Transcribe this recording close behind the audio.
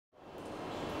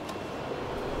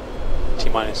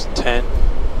T-minus 10,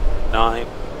 9,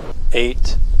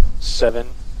 8, 7,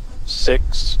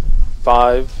 6,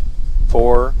 5,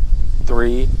 4,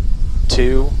 3,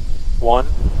 2, 1.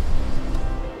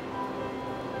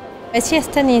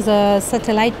 SES-10 is a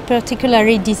satellite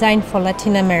particularly designed for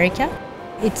Latin America.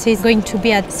 It is going to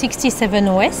be at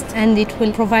 67 West, and it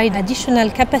will provide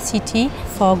additional capacity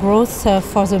for growth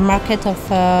for the market of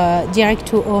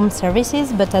direct-to-home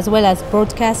services, but as well as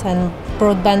broadcast and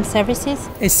broadband services.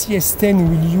 SES-10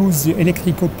 will use the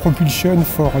electrical propulsion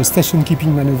for station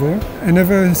keeping maneuver.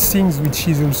 Another thing which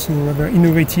is also very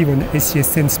innovative on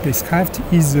SES-10 spacecraft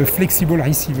is the flexible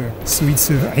receiver. So it's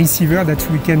a receiver that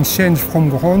we can change from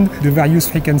ground the various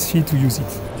frequency to use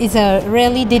it. It's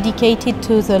really dedicated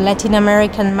to the Latin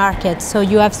American market. So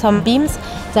you have some beams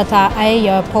that are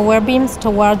high power beams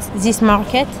towards this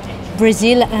market,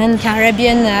 Brazil and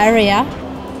Caribbean area.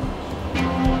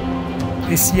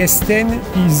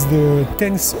 SES-10 is the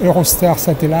 10th Eurostar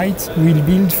satellite we'll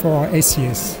build for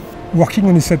SES. Working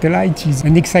on a satellite is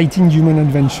an exciting human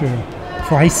adventure.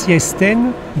 For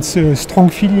SES-10, it's a strong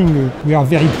feeling. We are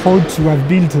very proud to have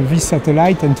built this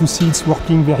satellite and to see it's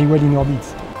working very well in orbit.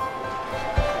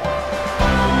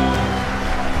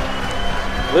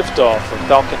 Liftoff of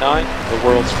Falcon 9, the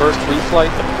world's first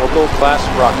reflight of Vogel-class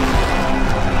rocket.